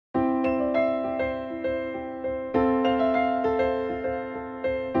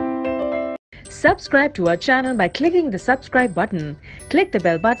Subscribe to our channel by clicking the subscribe button. Click the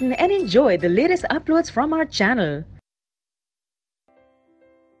bell button and enjoy the latest uploads from our channel.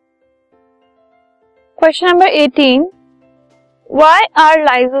 Question number 18. Why are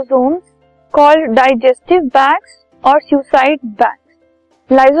lysosomes called digestive bags or suicide bags?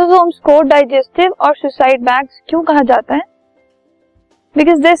 Lysosomes को digestive और suicide bags क्यों कहा जाता है?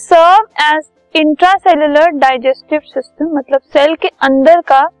 Because they serve as intracellular digestive system, मतलब cell के अंदर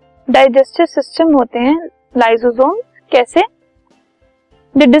का डाइजेस्टिव सिस्टम होते हैं लाइसोसोम. कैसे?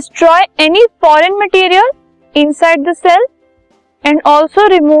 दे destroy any foreign material inside the cell and also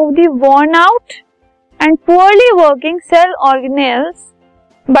remove the worn out and poorly working cell organelles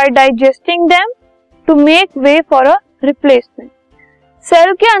by digesting them to make way for a replacement.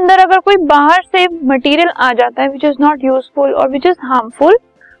 Cell के अंदर अगर कोई बाहर से material आ जाता है विच इज नॉट यूजफुल और which is harmful,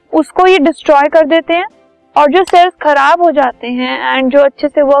 उसको ये डिस्ट्रॉय कर देते हैं और जो सेल्स खराब हो जाते हैं एंड जो अच्छे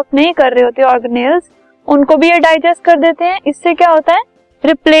से वर्क नहीं कर रहे होते ऑर्गेनेल्स, उनको भी ये डाइजेस्ट कर देते हैं. इससे क्या होता है?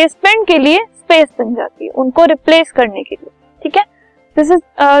 रिप्लेसमेंट के लिए स्पेस बन जाती है, उनको रिप्लेस करने के लिए. ठीक है, this is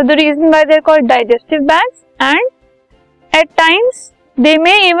the reason why they are called digestive bags and eight times they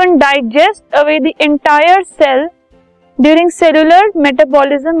may even digest away the entire cell during cellular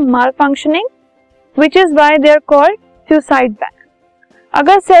metabolism मालफंक्शनिंग, which is why they are called suicide bag.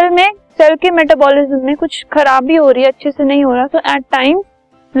 अगर cell के metabolism में कुछ खराबी हो रही है, अच्छे से नहीं हो रहा, तो एट टाइम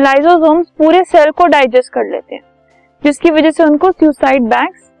लाइसोसोम्स पूरे सेल को डाइजेस्ट कर लेते हैं, जिसकी वजह से उनको सुसाइड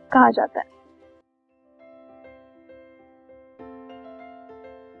बैग्स कहा जाता है.